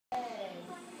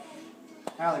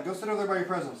Allie, go sit over there by your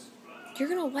presents. You're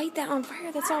gonna light that on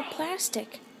fire. That's all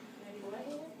plastic.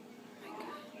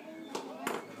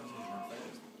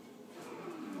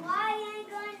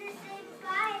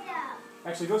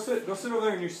 Actually, go sit over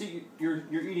there in your seat, your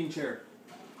eating chair.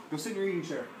 Go sit in your eating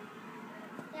chair.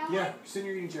 Yeah, sit in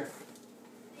your eating chair.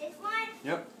 This one?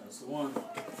 Yep, that's the one.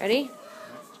 Ready?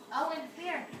 Oh, and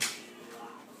here.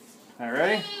 All right,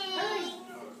 ready?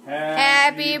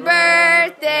 Happy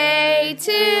birthday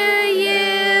to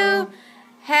you.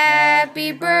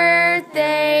 Happy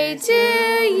birthday to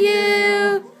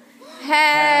you.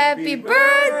 Happy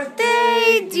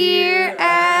birthday, dear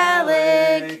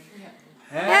Alec.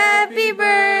 Happy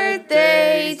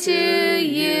birthday to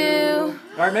you.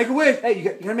 All right, make a wish. Hey, you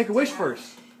gotta make a wish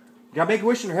first. You gotta make a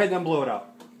wish in your head, then blow it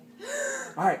out.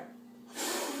 All right.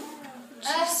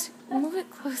 Just move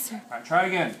it closer. All right, try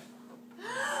again.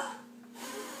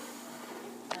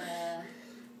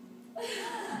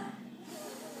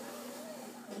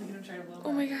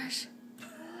 Oh my gosh.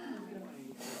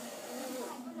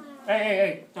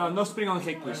 Hey. No spitting on the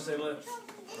cake, please.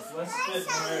 Let's spit in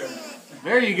there.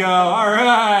 There you go. All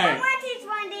right. I want each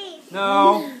one of these.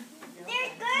 No.